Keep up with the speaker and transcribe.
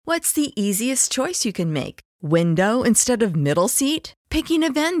What's the easiest choice you can make? Window instead of middle seat? Picking a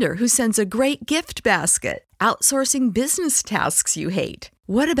vendor who sends a great gift basket? Outsourcing business tasks you hate?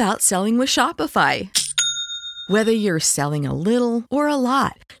 What about selling with Shopify? Whether you're selling a little or a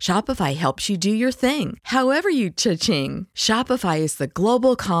lot, Shopify helps you do your thing, however you cha-ching. Shopify is the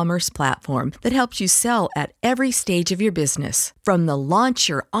global commerce platform that helps you sell at every stage of your business. From the launch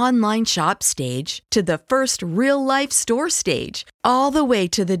your online shop stage to the first real-life store stage, all the way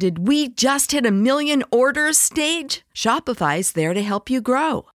to the did we just hit a million orders stage. Shopify's there to help you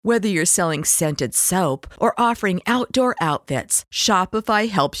grow. Whether you're selling scented soap or offering outdoor outfits, Shopify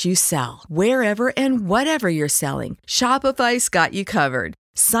helps you sell. Wherever and whatever you're selling, Shopify's got you covered.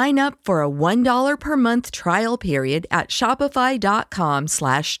 Sign up for a $1 per month trial period at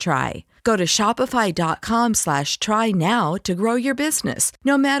shopify.com/try. Go to shopify.com/try now to grow your business,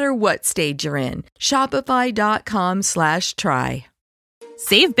 no matter what stage you're in. Shopify.com/try.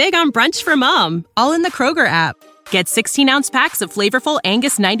 Save big on brunch for mom, all in the Kroger app. Get 16-ounce packs of flavorful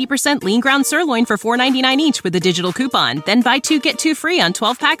Angus 90% lean ground sirloin for $4.99 each with a digital coupon. Then buy 2, get 2 free on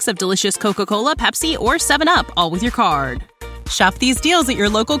 12 packs of delicious Coca-Cola, Pepsi, or 7-Up, all with your card. Shop these deals at your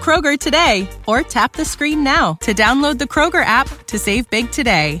local Kroger today, or tap the screen now to download the Kroger app to save big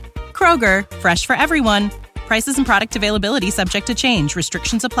today. Kroger, fresh for everyone. Prices and product availability subject to change.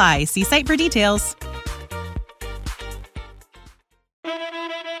 Restrictions apply. See site for details.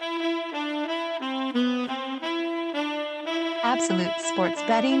 Absolute sports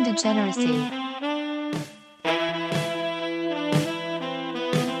betting degeneracy.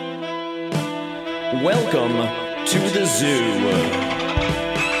 Welcome to the zoo.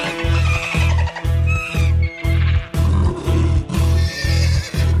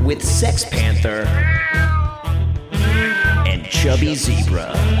 With Sex Panther and Chubby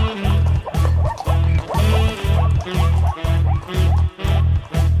Zebra.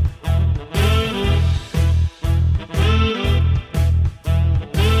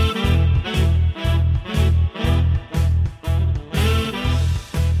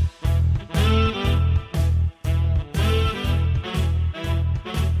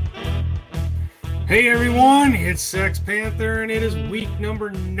 Hey everyone, it's Sex Panther, and it is week number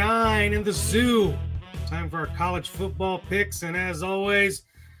 9 in the zoo. Time for our college football picks, and as always,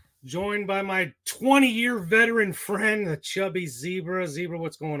 joined by my 20-year veteran friend, the Chubby Zebra. Zebra,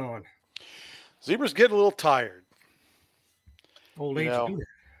 what's going on? Zebra's getting a little tired. Old age.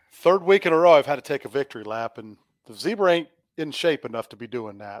 Third week in a row, I've had to take a victory lap, and the Zebra ain't in shape enough to be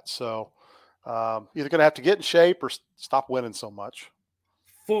doing that. So either going to have to get in shape or stop winning so much.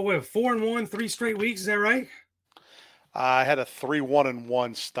 4-1, 3 straight weeks. Is that right? I had a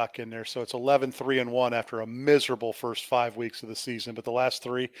 3-1-1 stuck in there, so it's 11-3-1 after a miserable first 5 weeks of the season. But the last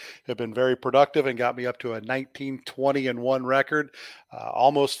 3 have been very productive and got me up to a 19-20-1 record,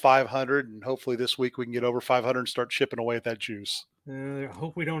 almost 500. And hopefully this week we can get over 500 and start chipping away at that juice. I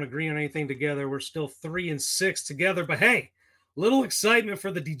hope we don't agree on anything together. We're still 3-6 together. But hey, little excitement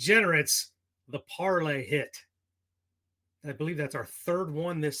for the degenerates. The parlay hit. I believe that's our third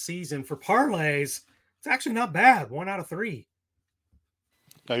one this season. For parlays, it's actually not bad. 1 out of 3.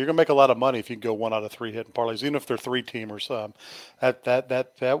 Now you're gonna make a lot of money if you can go 1 out of 3 hitting parlays, even if they're 3-teamers.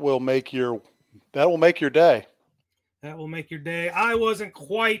 That will make your day. That will make your day. I wasn't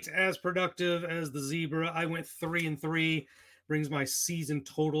quite as productive as the Zebra. I went 3-3, brings my season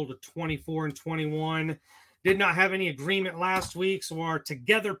total to 24-21. Did not have any agreement last week, so our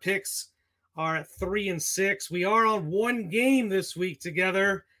together picks are at 3-6. We are on 1 game this week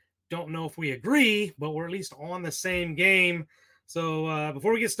together. Don't know if we agree, but we're at least on the same game. So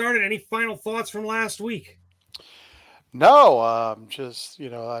before we get started, any final thoughts from last week? No, I'm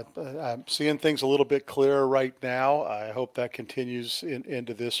seeing things a little bit clearer right now. I hope that continues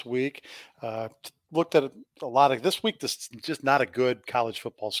into this week. Looked at a lot of this week. This is just not a good college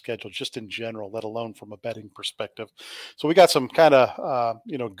football schedule, just in general, let alone from a betting perspective. So we got some kind of,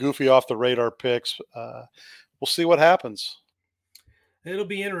 goofy off the radar picks. We'll see what happens. It'll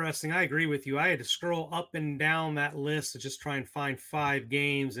be interesting. I agree with you. I had to scroll up and down that list to just try and find 5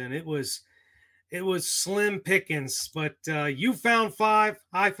 games, and it was slim pickings. But you found 5.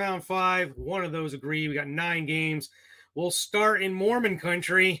 I found 5. One of those agreed. We got 9 games. We'll start in Mormon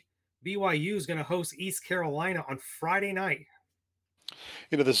country. BYU is going to host East Carolina on Friday night.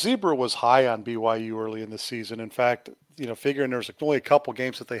 The Zebra was high on BYU early in the season. In fact, figuring there's only a couple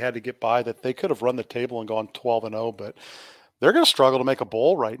games that they had to get by that they could have run the table and gone 12-0, but they're going to struggle to make a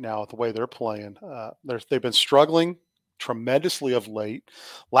bowl right now with the way they're playing. They've been struggling tremendously of late.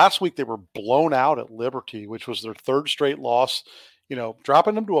 Last week, they were blown out at Liberty, which was their 3rd straight loss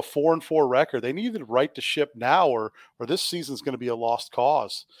dropping them to a 4-4 record. They need to right the ship now, or this season's going to be a lost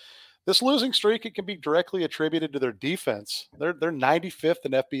cause. This losing streak, it can be directly attributed to their defense. They're 95th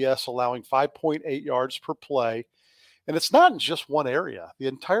in FBS, allowing 5.8 yards per play. And it's not in just one area. The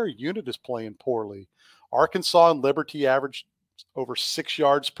entire unit is playing poorly. Arkansas and Liberty averaged over 6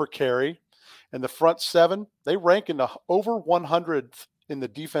 yards per carry. And the front seven, they rank in the over 100th in the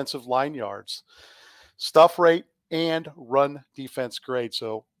defensive line yards, stuff rate, and run defense grade.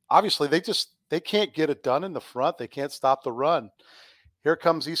 So obviously they can't get it done in the front. They can't stop the run. Here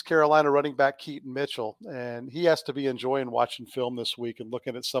comes East Carolina running back Keaton Mitchell, and he has to be enjoying watching film this week and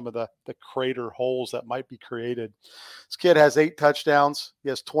looking at some of the crater holes that might be created. This kid has 8 touchdowns. He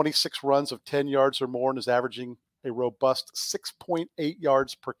has 26 runs of 10 yards or more and is averaging a robust 6.8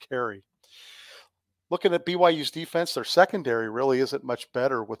 yards per carry. Looking at BYU's defense, their secondary really isn't much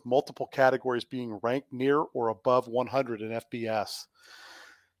better, with multiple categories being ranked near or above 100 in FBS.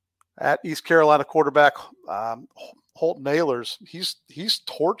 At East Carolina quarterback, Holt Nailers, he's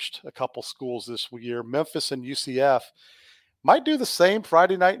torched a couple schools this year. Memphis and UCF might do the same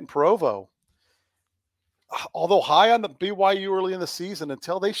Friday night in Provo. Although high on the BYU early in the season,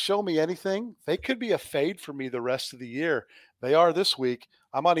 until they show me anything, they could be a fade for me the rest of the year. They are this week.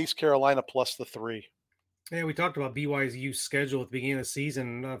 I'm on East Carolina plus the 3. Yeah, we talked about BYU's schedule at the beginning of the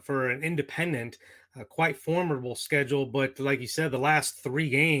season for an independent, quite formidable schedule. But like you said, the last 3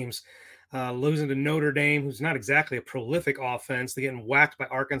 games, losing to Notre Dame, who's not exactly a prolific offense. They're getting whacked by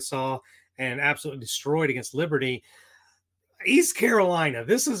Arkansas and absolutely destroyed against Liberty. East Carolina,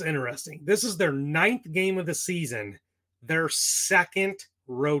 this is interesting. This is their 9th game of the season, their 2nd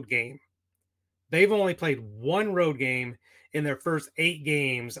road game. They've only played 1 road game in their first 8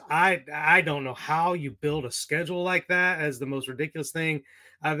 games. I don't know how you build a schedule like that, as the most ridiculous thing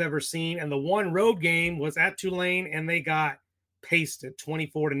I've ever seen. And the 1 road game was at Tulane, and they got pasted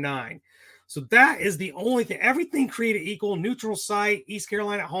 24-9. So that is the only thing. Everything created equal. Neutral site, East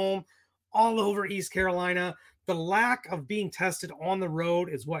Carolina at home, all over East Carolina. The lack of being tested on the road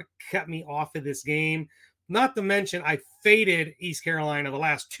is what kept me off of this game. Not to mention, I faded East Carolina the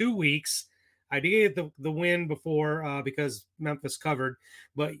last 2 weeks. I did get the win before because Memphis covered,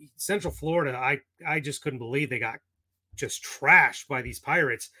 but Central Florida, I just couldn't believe they got just trashed by these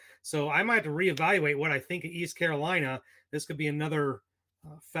Pirates. So I might have to reevaluate what I think of East Carolina. This could be another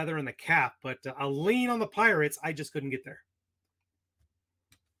feather in the cap, but I'll lean on the Pirates. I just couldn't get there.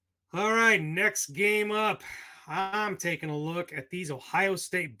 All right, next game up. I'm taking a look at these Ohio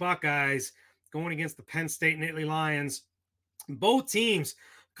State Buckeyes going against the Penn State Nittany Lions. Both teams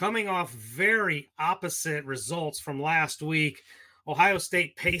coming off very opposite results from last week. Ohio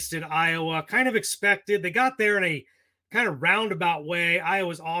State pasted Iowa, kind of expected. They got there in a kind of roundabout way.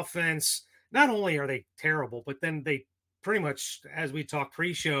 Iowa's offense, not only are they terrible, but then they pretty much, as we talked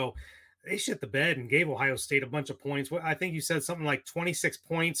pre-show, they shit the bed and gave Ohio State a bunch of points. I think you said something like 26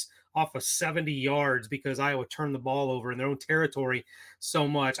 points off of 70 yards because Iowa turned the ball over in their own territory so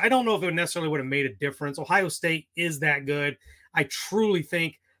much. I don't know if it necessarily would have made a difference. Ohio State is that good. I truly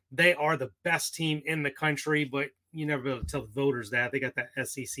think they are the best team in the country, but you never be able to tell the voters that. They got that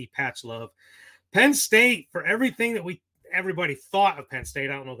SEC patch love. Penn State, for everything that everybody thought of Penn State,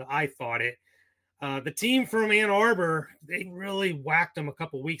 I don't know that I thought it. The team from Ann Arbor, they really whacked them a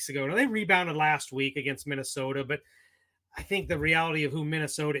couple weeks ago. Now, they rebounded last week against Minnesota, but I think the reality of who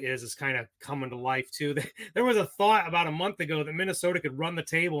Minnesota is kind of coming to life, too. There was a thought about a month ago that Minnesota could run the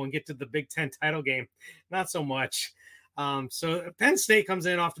table and get to the Big Ten title game. Not so much. So Penn State comes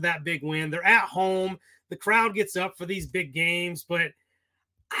in after that big win. They're at home. The crowd gets up for these big games, but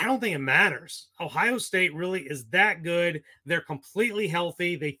I don't think it matters. Ohio State really is that good. They're completely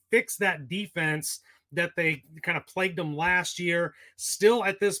healthy. They fixed that defense that they kind of plagued them last year. Still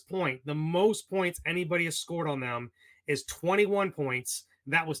at this point, the most points anybody has scored on them is 21 points.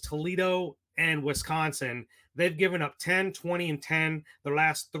 That was Toledo and Wisconsin. They've given up 10, 20, and 10 their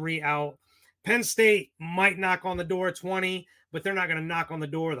last 3 out. Penn State might knock on the door at 20, but they're not going to knock on the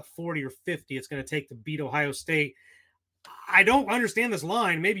door of the 40 or 50 it's going to take to beat Ohio State. I don't understand this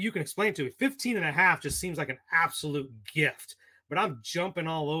line. Maybe you can explain to me. 15.5 just seems like an absolute gift, but I'm jumping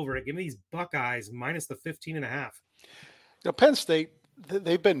all over it. Give me these Buckeyes minus the 15.5. Penn State,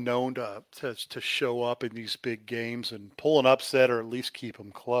 they've been known to show up in these big games and pull an upset or at least keep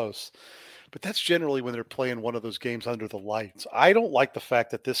them close. But that's generally when they're playing one of those games under the lights. I don't like the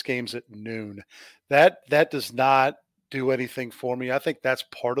fact that this game's at noon. That does not do anything for me. I think that's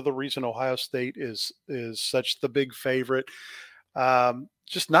part of the reason Ohio State is such the big favorite.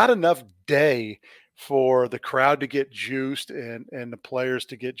 Just not enough day for the crowd to get juiced and the players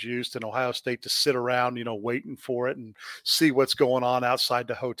to get juiced and Ohio State to sit around, waiting for it and see what's going on outside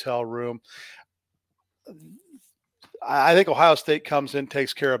the hotel room. I think Ohio State comes in,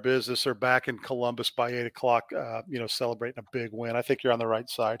 takes care of business. They're back in Columbus by 8:00, celebrating a big win. I think you're on the right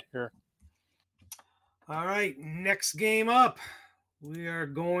side here. All right, next game up, we are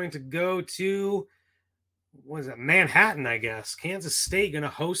going to go to, what is it, Manhattan, I guess. Kansas State going to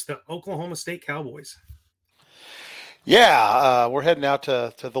host the Oklahoma State Cowboys. Yeah, we're heading out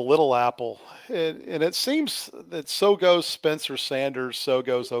to the Little Apple. And it seems that so goes Spencer Sanders, so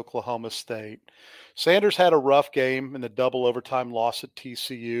goes Oklahoma State. Sanders had a rough game in the double overtime loss at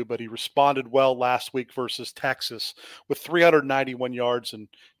TCU, but he responded well last week versus Texas with 391 yards and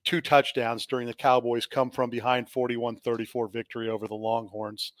 2 touchdowns during the Cowboys' come-from-behind 41-34 victory over the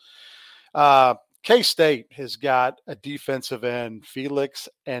Longhorns. K-State has got a defensive end, Felix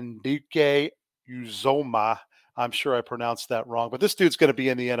Ndike Uzoma. I'm sure I pronounced that wrong, but this dude's going to be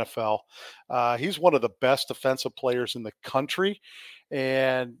in the NFL. He's one of the best defensive players in the country,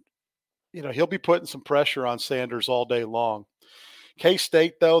 and he'll be putting some pressure on Sanders all day long.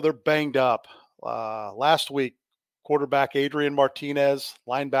 K-State, though, they're banged up. Last week, quarterback Adrian Martinez,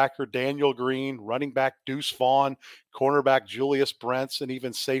 linebacker Daniel Green, running back Deuce Vaughn, cornerback Julius Brents, and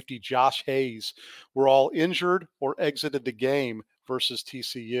even safety Josh Hayes were all injured or exited the game versus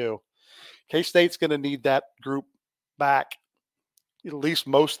TCU. K-State's going to need that group back, at least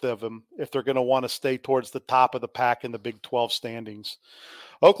most of them, if they're going to want to stay towards the top of the pack in the Big 12 standings.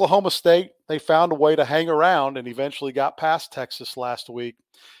 Oklahoma State, they found a way to hang around and eventually got past Texas last week.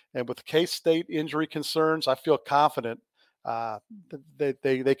 And with the K-State injury concerns, I feel confident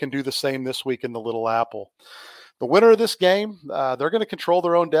they can do the same this week in the Little Apple. The winner of this game, they're going to control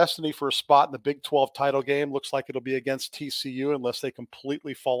their own destiny for a spot in the Big 12 title game. Looks like it'll be against TCU unless they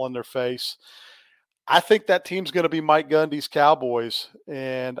completely fall on their face. I think that team's going to be Mike Gundy's Cowboys,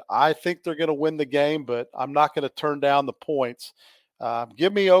 and I think they're going to win the game, but I'm not going to turn down the points.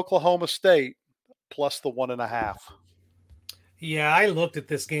 Give me Oklahoma State plus the 1.5. Yeah, I looked at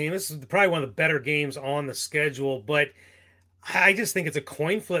this game. This is probably one of the better games on the schedule, but I just think it's a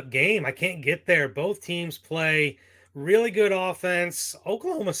coin flip game. I can't get there. Both teams play really good offense.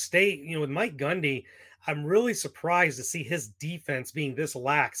 Oklahoma State, with Mike Gundy, I'm really surprised to see his defense being this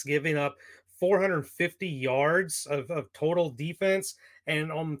lax, giving up 450 yards of total defense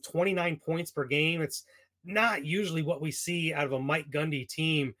and 29 points per game. It's not usually what we see out of a Mike Gundy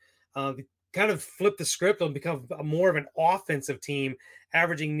team. Kind of flip the script and become more of an offensive team,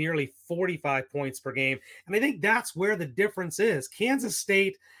 averaging nearly 45 points per game. And I think that's where the difference is. Kansas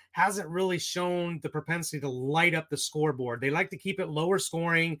State hasn't really shown the propensity to light up the scoreboard. They like to keep it lower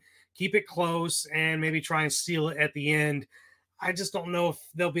scoring, keep it close, and maybe try and steal it at the end. I just don't know if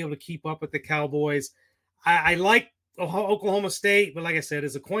they'll be able to keep up with the Cowboys. I like Oklahoma State, but like I said,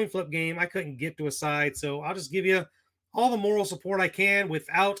 it's a coin flip game. I couldn't get to a side, so I'll just give you all the moral support I can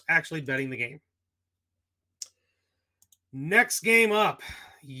without actually betting the game. Next game up,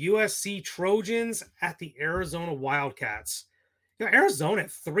 USC Trojans at the Arizona Wildcats. Arizona at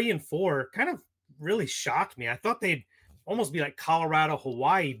 3-4 kind of really shocked me. I thought they'd almost be like Colorado,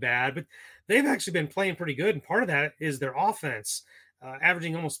 Hawaii bad, but they've actually been playing pretty good. And part of that is their offense,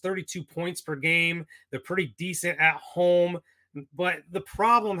 averaging almost 32 points per game. They're pretty decent at home, but the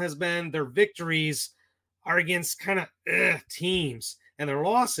problem has been their victories are against kind of teams, and their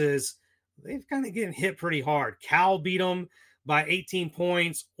losses, they've kind of getting hit pretty hard. Cal beat them by 18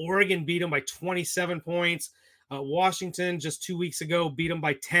 points. Oregon beat them by 27 points. Washington just 2 weeks ago beat them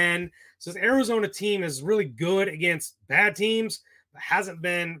by 10. So this Arizona team is really good against bad teams, but hasn't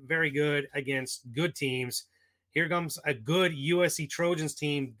been very good against good teams. Here comes a good USC Trojans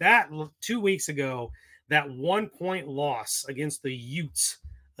team. That 2 weeks ago, that 1-point loss against the Utes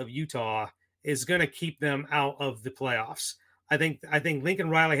of Utah is going to keep them out of the playoffs. I think Lincoln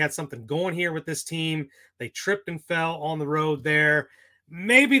Riley had something going here with this team. They tripped and fell on the road there.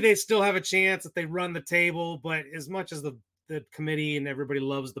 Maybe they still have a chance if they run the table, but as much as the committee and everybody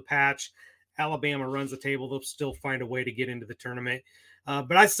loves the patch, Alabama runs the table, they'll still find a way to get into the tournament.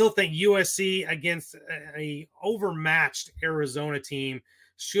 But I still think USC against a overmatched Arizona team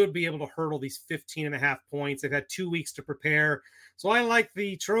should be able to hurdle these 15.5 points. They've had 2 weeks to prepare. So I like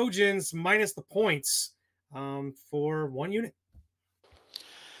the Trojans minus the points for 1 unit.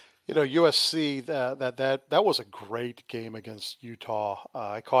 USC, that was a great game against Utah.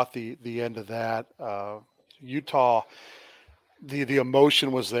 I caught the end of that. Utah, the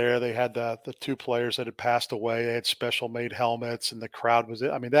emotion was there. They had the 2 players that had passed away. They had special made helmets, and the crowd was.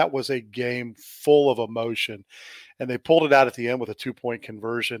 I mean, that was a game full of emotion, and they pulled it out at the end with a 2-point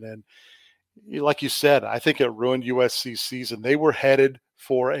conversion. And like you said, I think it ruined USC's season. They were headed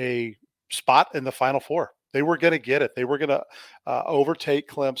for a spot in the Final Four. They were going to get it. They were going to overtake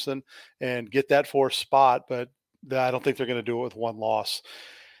Clemson and get that fourth spot, but I don't think they're going to do it with one loss.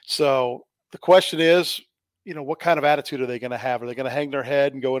 So the question is, what kind of attitude are they going to have? Are they going to hang their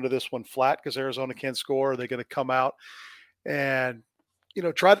head and go into this one flat because Arizona can't score? Are they going to come out and,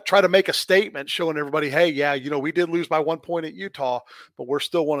 try to make a statement showing everybody, hey, yeah, we did lose by 1 point at Utah, but we're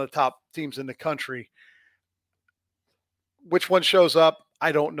still one of the top teams in the country. Which one shows up?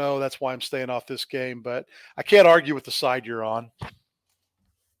 I don't know. That's why I'm staying off this game, but I can't argue with the side you're on.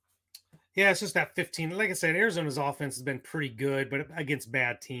 Yeah, it's just that 15. Like I said, Arizona's offense has been pretty good, but against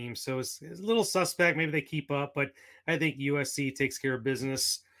bad teams. So it's a little suspect. Maybe they keep up, but I think USC takes care of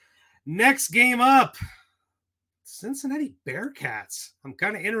business. Next game up, Cincinnati Bearcats. I'm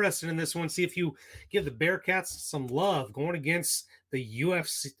kind of interested in this one. See if you give the Bearcats some love going against the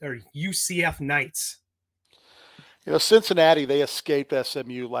UCF Knights. Cincinnati, they escaped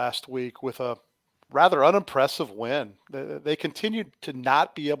SMU last week with a rather unimpressive win. They continued to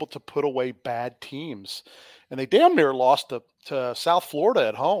not be able to put away bad teams, and they damn near lost to South Florida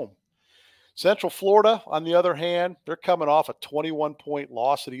at home. Central Florida, on the other hand, they're coming off a 21-point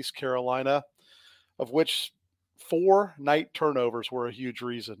loss at East Carolina, of which 4 Knight turnovers were a huge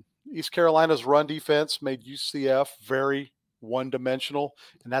reason. East Carolina's run defense made UCF very one-dimensional,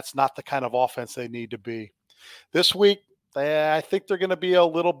 and that's not the kind of offense they need to be. This week, I think they're going to be a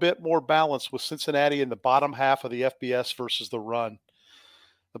little bit more balanced with Cincinnati in the bottom half of the FBS versus the run.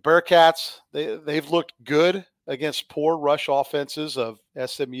 The Bearcats, they've looked good against poor rush offenses of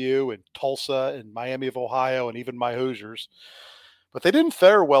SMU and Tulsa and Miami of Ohio and even my Hoosiers. But they didn't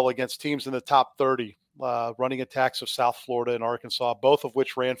fare well against teams in the top 30, running attacks of South Florida and Arkansas, both of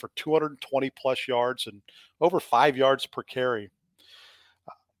which ran for 220-plus yards and over 5 yards per carry.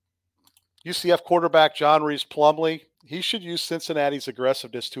 UCF quarterback John Reese Plumlee, he should use Cincinnati's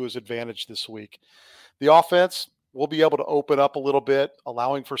aggressiveness to his advantage this week. The offense will be able to open up a little bit,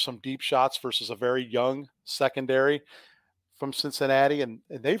 allowing for some deep shots versus a very young secondary from Cincinnati, and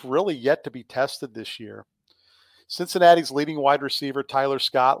they've really yet to be tested this year. Cincinnati's leading wide receiver, Tyler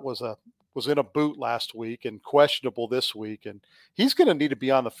Scott, was in a boot last week and questionable this week, and he's going to need to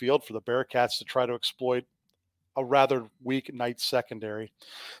be on the field for the Bearcats to try to exploit a rather weak Knights secondary.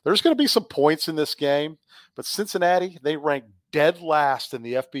 There's going to be some points in this game, but Cincinnati, they rank dead last in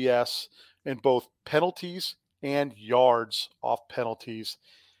the FBS in both penalties and yards off penalties,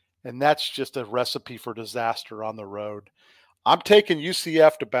 and that's just a recipe for disaster on the road. I'm taking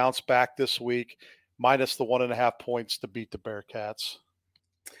UCF to bounce back this week, minus the 1.5 points to beat the Bearcats.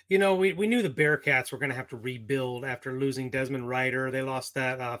 We knew the Bearcats were going to have to rebuild after losing Desmond Ryder. They lost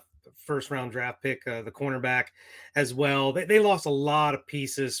that first-round draft pick, the cornerback, as well. They lost a lot of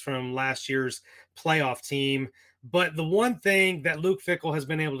pieces from last year's playoff team. But the one thing that Luke Fickell has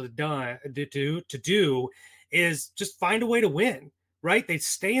been able to do is just find a way to win, right? They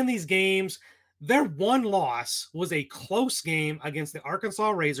stay in these games. Their one loss was a close game against the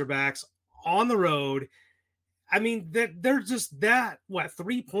Arkansas Razorbacks on the road. I mean, they're just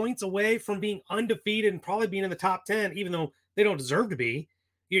 3 points away from being undefeated and probably being in the top 10, even though they don't deserve to be.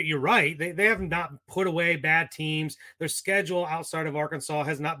 You're right. They have not put away bad teams. Their schedule outside of Arkansas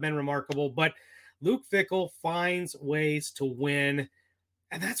has not been remarkable, but Luke Fickell finds ways to win,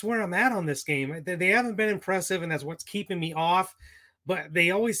 and that's where I'm at on this game. They haven't been impressive, and that's what's keeping me off, but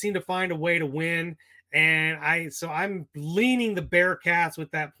they always seem to find a way to win, and I'm leaning the Bearcats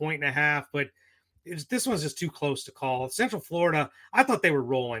with that 1.5, but this one's just too close to call. Central Florida, I thought they were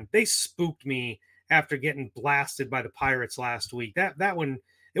rolling. They spooked me after getting blasted by the Pirates last week. That one,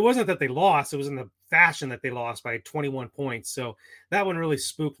 it wasn't that they lost. It was in the fashion that they lost by 21 points. So that one really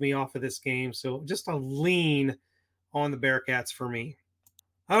spooked me off of this game. So just a lean on the Bearcats for me.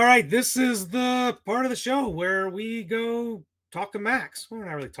 All right, this is the part of the show where we go talk to Max. We're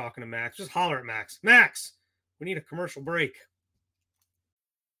not really talking to Max. Just holler at Max. Max, we need a commercial break.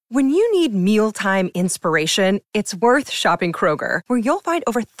 When you need mealtime inspiration, it's worth shopping Kroger, where you'll find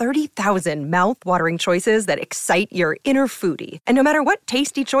over 30,000 mouth-watering choices that excite your inner foodie. And no matter what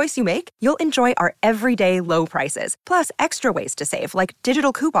tasty choice you make, you'll enjoy our everyday low prices, plus extra ways to save, like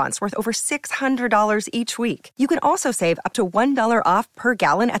digital coupons worth over $600 each week. You can also save up to $1 off per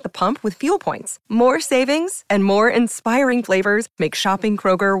gallon at the pump with fuel points. More savings and more inspiring flavors make shopping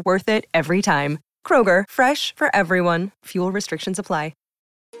Kroger worth it every time. Kroger, fresh for everyone. Fuel restrictions apply.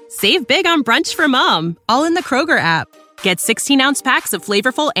 Save big on brunch for mom, all in the Kroger app. Get 16-ounce packs of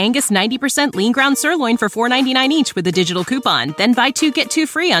flavorful Angus 90% lean ground sirloin for $4.99 each with a digital coupon. Then buy 2, get 2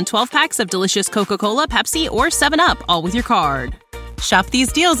 free on 12 packs of delicious Coca-Cola, Pepsi, or 7-Up, all with your card. Shop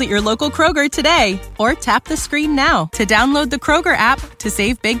these deals at your local Kroger today, or tap the screen now to download the Kroger app to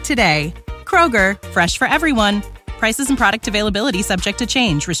save big today. Kroger, fresh for everyone. Prices and product availability subject to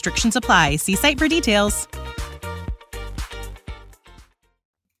change. Restrictions apply. See site for details.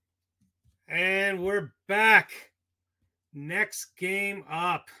 And we're back. Next game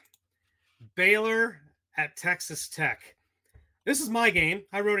up, Baylor at Texas Tech. This is my game.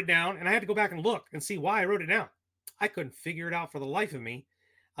 I wrote it down, and I had to go back and look and see why I wrote it down. I couldn't figure it out for the life of me.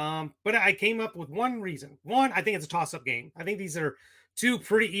 But I came up with one reason. One, I think it's a toss-up game. I think these are two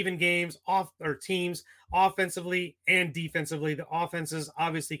pretty even games teams offensively and defensively. The offenses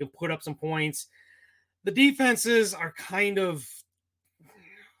obviously can put up some points. The defenses are kind of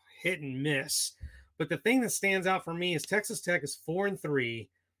hit and miss. But the thing that stands out for me is Texas Tech is 4-3.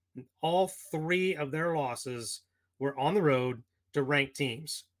 All three of their losses were on the road to ranked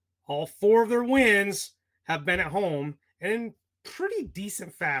teams. All four of their wins have been at home and in pretty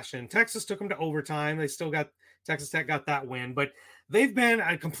decent fashion. Texas took them to overtime. Texas Tech got that win, but they've been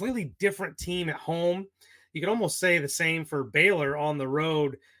a completely different team at home. You could almost say the same for Baylor on the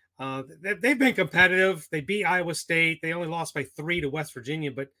road. They've been competitive. They beat Iowa State. They only lost by 3 to West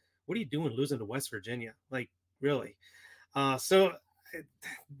Virginia, but what are you doing losing to West Virginia? Like, really? So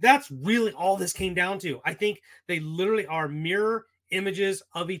that's really all this came down to. I think they literally are mirror images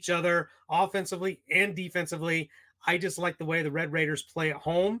of each other offensively and defensively. I just like the way the Red Raiders play at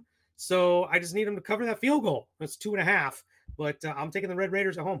home. So I just need them to cover that field goal. It's 2.5, but I'm taking the Red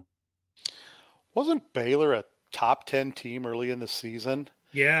Raiders at home. Wasn't Baylor a top 10 team early in the season?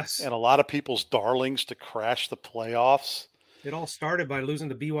 Yes. And a lot of people's darlings to crash the playoffs. It all started by losing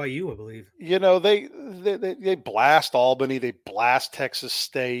to BYU, I believe. You know, they blast Albany, they blast Texas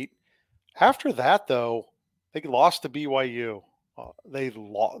State. After that, though, they lost to BYU.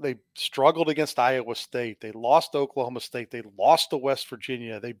 They struggled against Iowa State. They lost to Oklahoma State. They lost to West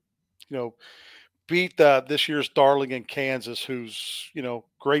Virginia. They, beat this year's darling in Kansas, who's,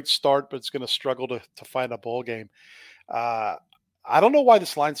 great start, but it's going to struggle to find a bowl game. I don't know why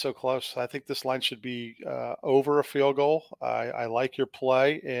this line's so close. I think this line should be over a field goal. I like your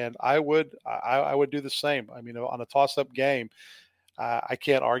play, and I would do the same. I mean, on a toss-up game, I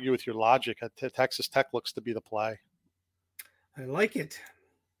can't argue with your logic. Texas Tech looks to be the play. I like it.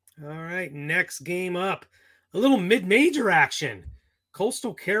 All right, next game up. A little mid-major action.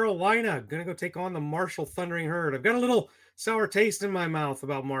 Coastal Carolina going to go take on the Marshall Thundering Herd. I've got a little sour taste in my mouth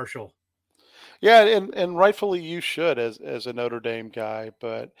about Marshall. Yeah, and rightfully you should as a Notre Dame guy.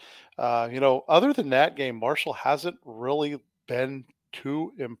 But, other than that game, Marshall hasn't really been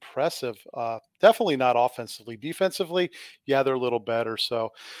too impressive. Definitely not offensively. Defensively, yeah, they're a little better.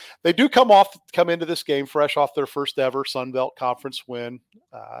 So they do come into this game fresh off their first ever Sun Belt Conference win.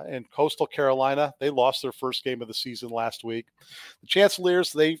 And Coastal Carolina, they lost their first game of the season last week. The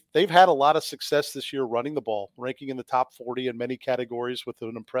Chancelleers, they've had a lot of success this year running the ball, ranking in the top 40 in many categories with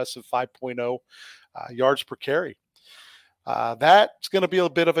an impressive 5.0 yards per carry. That's going to be a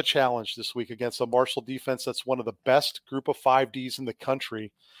bit of a challenge this week against a Marshall defense that's one of the best group of 5Ds in the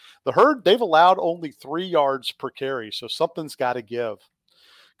country. The Herd, they've allowed only 3 yards per carry, so something's got to give.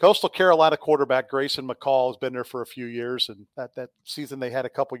 Coastal Carolina quarterback Grayson McCall has been there for a few years, and that season they had a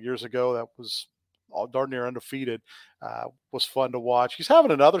couple years ago that was all darn near undefeated, was fun to watch. He's having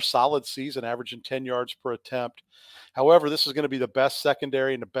another solid season, averaging 10 yards per attempt. However, this is going to be the best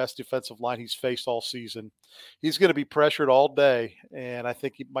secondary and the best defensive line he's faced all season. He's going to be pressured all day, and I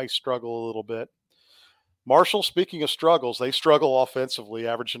think he might struggle a little bit. Marshall, speaking of struggles, they struggle offensively,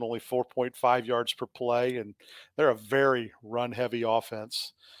 averaging only 4.5 yards per play, and they're a very run-heavy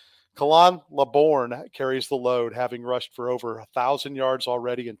offense. Kalan LaBorne carries the load, having rushed for over 1,000 yards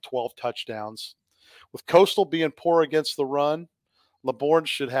already and 12 touchdowns. With Coastal being poor against the run, LaBorne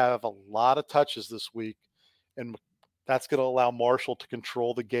should have a lot of touches this week, and that's going to allow Marshall to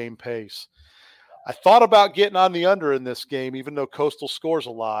control the game pace. I thought about getting on the under in this game, even though Coastal scores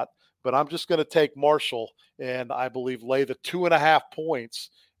a lot, but I'm just going to take Marshall and I believe lay the 2.5 points,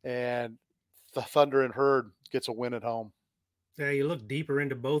 and the Thunder and Herd gets a win at home. Yeah, you look deeper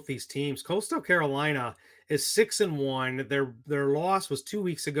into both these teams. Coastal Carolina is 6-1. Their loss was 2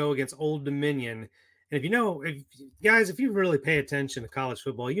 weeks ago against Old Dominion. And if you really pay attention to college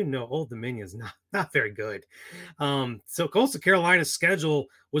football, Old Dominion is not very good. So Coastal Carolina's schedule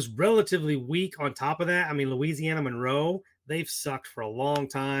was relatively weak on top of that. I mean, Louisiana Monroe, they've sucked for a long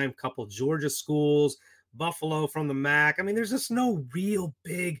time. Couple Georgia schools, Buffalo from the MAC. I mean, there's just no real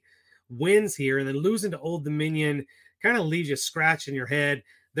big wins here. And then losing to Old Dominion kind of leaves you scratching your head.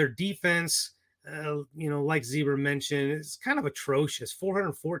 Their defense, like Zebra mentioned, is kind of atrocious.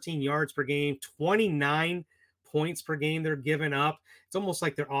 414 yards per game, 29 points per game they're giving up. It's almost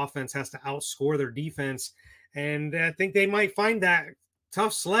like their offense has to outscore their defense. And I think they might find that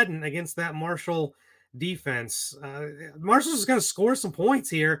tough sledding against that Marshall defense. Marshall's is going to score some points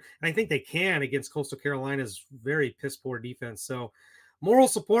here, and I think they can against Coastal Carolina's very piss poor defense. So moral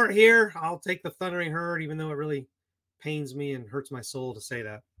support here. I'll take the Thundering Herd, even though it really pains me and hurts my soul to say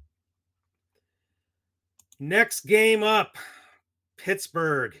that. Next game up,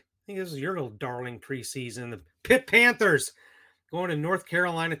 Pittsburgh. I think this is your little darling preseason. The Pitt Panthers going to North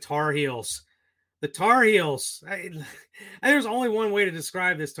Carolina Tar Heels. The Tar Heels, there's only one way to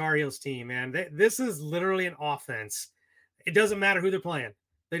describe this Tar Heels team, man. This is literally an offense. It doesn't matter who they're playing.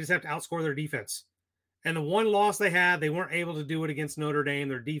 They just have to outscore their defense. And the one loss they had, they weren't able to do it against Notre Dame.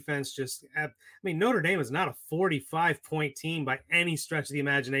 Their defense just, Notre Dame is not a 45-point team by any stretch of the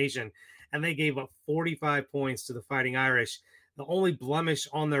imagination. And they gave up 45 points to the Fighting Irish, the only blemish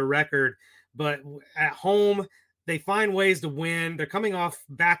on their record. But at home, they find ways to win. They're coming off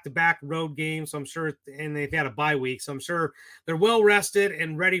back-to-back road games, so I'm sure, and they've had a bye week, so I'm sure they're well rested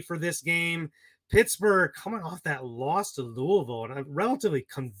and ready for this game. Pittsburgh coming off that loss to Louisville, and a relatively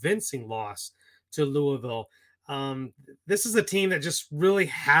convincing loss to Louisville. This is a team that just really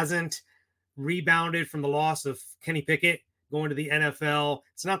hasn't rebounded from the loss of Kenny Pickett going to the NFL.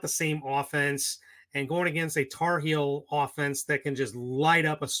 It's not the same offense, and going against a Tar Heel offense that can just light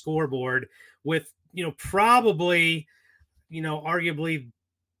up a scoreboard with, probably, arguably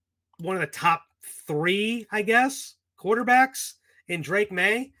one of the top three, I guess, quarterbacks in Drake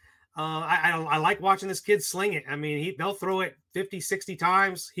May. I like watching this kid sling it. They'll throw it 50, 60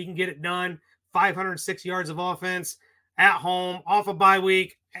 times. He can get it done. 506 yards of offense at home, off a bye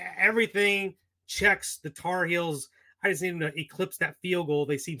week. Everything checks the Tar Heels. I just need them to eclipse that field goal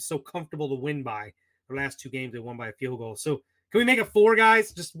they seem so comfortable to win by. The last two games, they won by a field goal. So can we make it 4,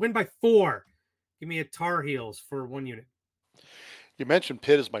 guys? Just win by 4. Give me a Tar Heels for 1 unit. You mentioned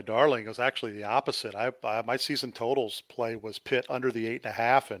Pitt as my darling. It was actually the opposite. My season totals play was Pitt under the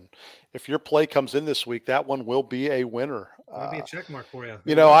 8.5. And if your play comes in this week, that one will be a winner. That'll be a check mark for you.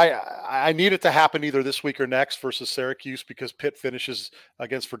 I need it to happen either this week or next versus Syracuse, because Pitt finishes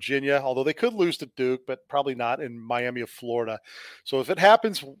against Virginia, although they could lose to Duke, but probably not in Miami of Florida. So if it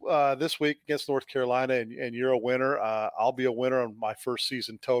happens this week against North Carolina and you're a winner, I'll be a winner on my first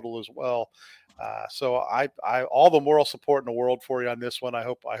season total as well. So I all the moral support in the world for you on this one. I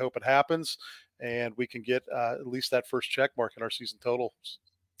hope it happens and we can get at least that first check mark in our season totals.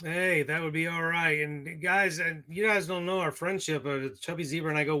 Hey, that would be all right. And guys, and you guys don't know our friendship. Chubby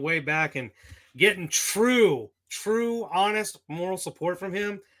Zebra and I go way back, and getting true, honest moral support from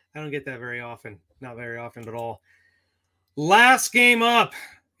him, I don't get that very often. Not very often at all. Last game up.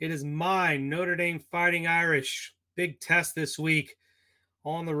 It is mine, Notre Dame Fighting Irish. Big test this week.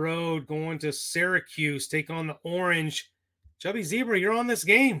 On the road, going to Syracuse, take on the Orange. Chubby Zebra, you're on this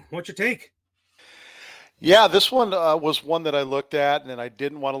game. What's your take? Yeah, this one was one that I looked at and then I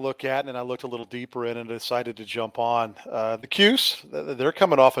didn't want to look at, and then I looked a little deeper in and decided to jump on. The Cuse, they're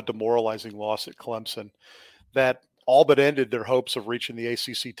coming off a demoralizing loss at Clemson that all but ended their hopes of reaching the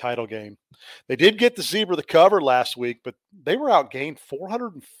ACC title game. They did get the Zebra the cover last week, but they were outgained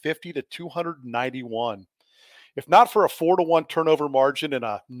 450 to 291. If not for a 4-1 turnover margin and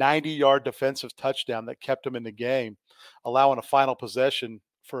a 90-yard defensive touchdown that kept them in the game, allowing a final possession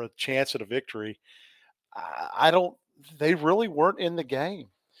for a chance at a victory, they really weren't in the game.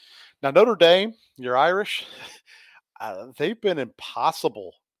 Now, Notre Dame, you're Irish, they've been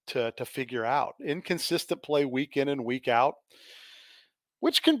impossible to figure out. Inconsistent play week in and week out,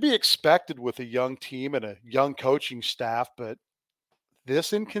 which can be expected with a young team and a young coaching staff, but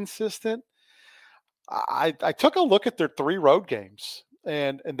this inconsistent, I took a look at their 3 road games,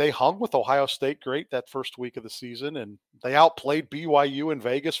 and they hung with Ohio State great that first week of the season, and they outplayed BYU in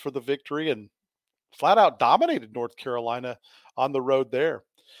Vegas for the victory and flat out dominated North Carolina on the road there.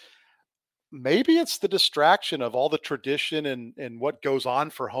 Maybe it's the distraction of all the tradition and what goes on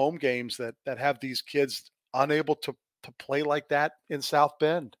for home games that have these kids unable to play like that in South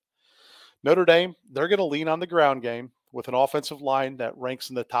Bend. Notre Dame, they're going to lean on the ground game with an offensive line that ranks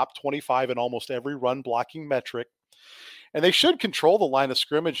in the top 25 in almost every run blocking metric. And they should control the line of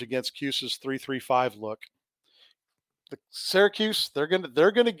scrimmage against Cuse's 3-3-5 look. The Syracuse, they're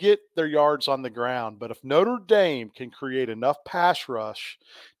going to get their yards on the ground, but if Notre Dame can create enough pass rush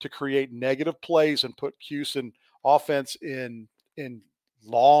to create negative plays and put Cuse in offense in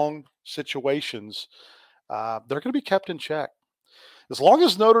long situations, they're going to be kept in check. As long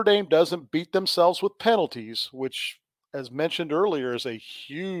as Notre Dame doesn't beat themselves with penalties, which, as mentioned earlier, is a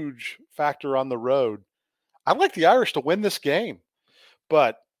huge factor on the road, I'd like the Irish to win this game.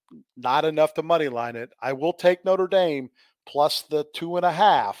 But not enough to money line it. I will take Notre Dame plus the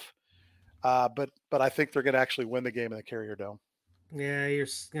 2.5. But I think they're going to actually win the game in the Carrier Dome. Yeah, you're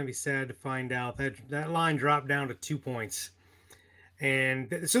going to be sad to find out that line dropped down to 2 points.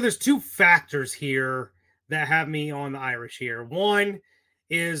 And so there's two factors here that have me on the Irish here. One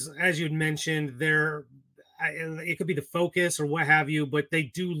is, as you'd mentioned, it could be the focus or what have you, but they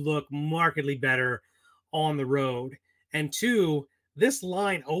do look markedly better on the road. And two, this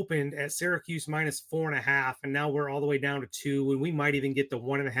line opened at Syracuse minus 4.5, and now we're all the way down to 2, and we might even get to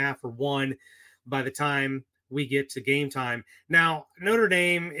 1.5 or 1 by the time we get to game time. Now, Notre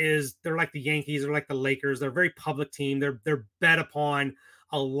Dame they're like the Yankees, they're like the Lakers, they're a very public team. They're bet upon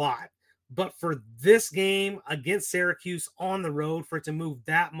a lot. But for this game against Syracuse on the road, for it to move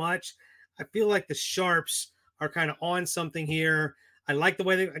that much, I feel like the Sharps are kind of on something here. I like the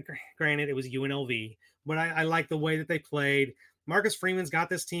way granted, it was UNLV, but I like the way that they played. Marcus Freeman's got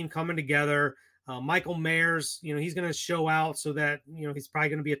this team coming together. Michael Mayers, he's going to show out so that, he's probably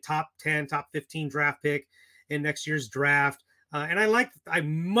going to be a top 10, top 15 draft pick in next year's draft. And I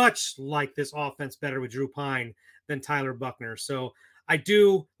much like this offense better with Drew Pine than Tyler Buckner. So I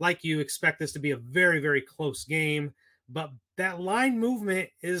do, like you, expect this to be a very, very close game. But that line movement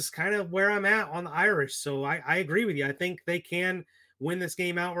is kind of where I'm at on the Irish. So I agree with you. I think they can win this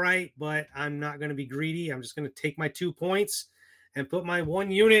game outright, but I'm not going to be greedy. I'm just going to take my 2 points and put my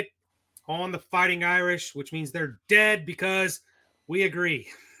 1 unit on the Fighting Irish, which means they're dead because we agree.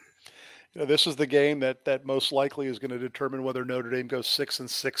 This is the game that most likely is going to determine whether Notre Dame goes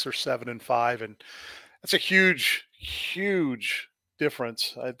 6-6 or 7-5. And that's a huge, huge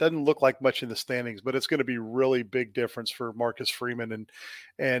difference. It doesn't look like much in the standings, but it's going to be really big difference for Marcus Freeman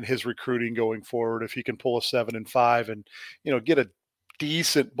and his recruiting going forward. If he can pull a 7-5 and, get a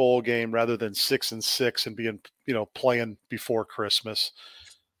decent bowl game rather than 6-6 and being, playing before Christmas.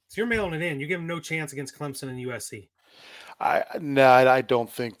 So you're mailing it in. You give them no chance against Clemson and USC. I don't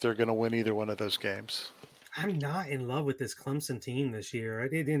think they're going to win either one of those games. I'm not in love with this Clemson team this year. I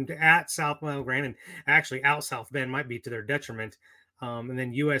did at South, well, granted, actually out South Bend might be to their detriment. And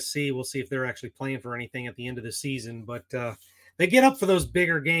then USC, we'll see if they're actually playing for anything at the end of the season. But they get up for those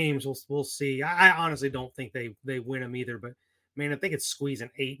bigger games. We'll see. I honestly don't think they win them either. But, man, if they could squeeze an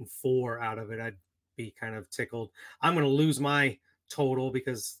 8-4 out of it, I'd be kind of tickled. I'm going to lose my total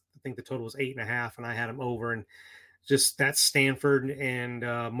because I think the total was 8.5, and I had them over. And just that Stanford and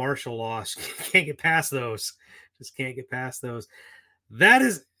Marshall loss. Can't get past those. Just can't get past those. That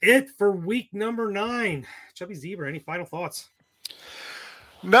is it for week number 9. Chubby Zebra, any final thoughts?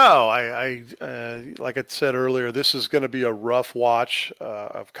 No, I like I said earlier, this is going to be a rough watch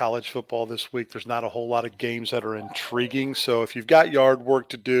of college football this week. There's not a whole lot of games that are intriguing. So if you've got yard work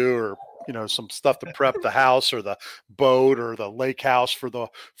to do or some stuff to prep the house or the boat or the lake house for the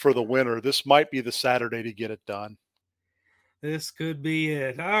winter, this might be the Saturday to get it done. This could be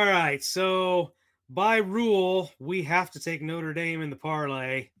it. All right. So by rule, we have to take Notre Dame in the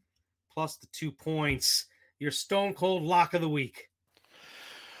parlay plus the 2 points. Your stone cold lock of the week.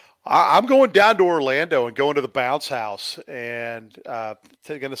 I'm going down to Orlando and going to the bounce house, and going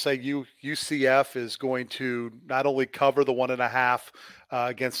to say UCF is going to not only cover the 1.5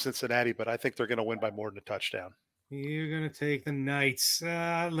 against Cincinnati, but I think they're going to win by more than a touchdown. You're going to take the Knights.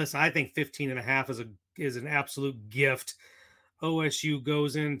 Listen, I think 15.5 is an absolute gift. OSU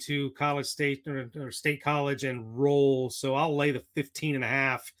goes into College State or State College and rolls, so I'll lay the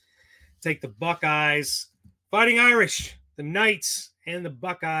 15.5. Take the Buckeyes. Fighting Irish, the Knights, and the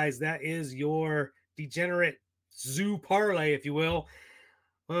Buckeyes. That is your degenerate zoo parlay, if you will.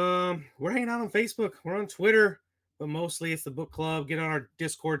 We're hanging out on Facebook. We're on Twitter, but mostly it's the book club. Get on our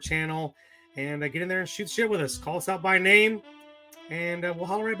Discord channel and get in there and shoot shit with us. Call us out by name, and we'll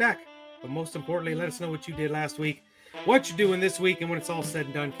holler right back. But most importantly, let us know what you did last week, what you're doing this week, and when it's all said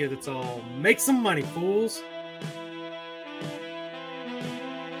and done, kids, it's all make some money, fools.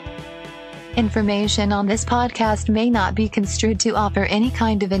 Information on this podcast may not be construed to offer any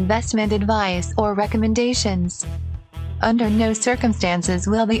kind of investment advice or recommendations. Under no circumstances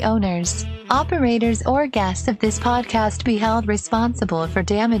will the owners, operators, or guests of this podcast be held responsible for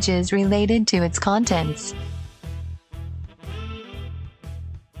damages related to its contents.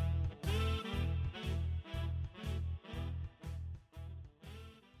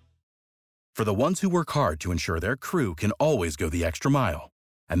 For the ones who work hard to ensure their crew can always go the extra mile,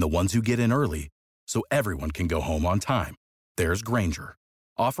 and the ones who get in early so everyone can go home on time, there's Grainger,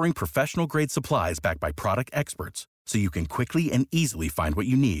 offering professional-grade supplies backed by product experts so you can quickly and easily find what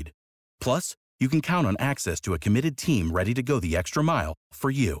you need. Plus, you can count on access to a committed team ready to go the extra mile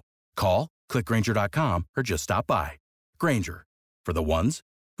for you. Call, click Grainger.com, or just stop by. Grainger, for the ones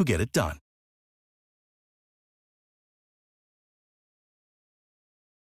who get it done.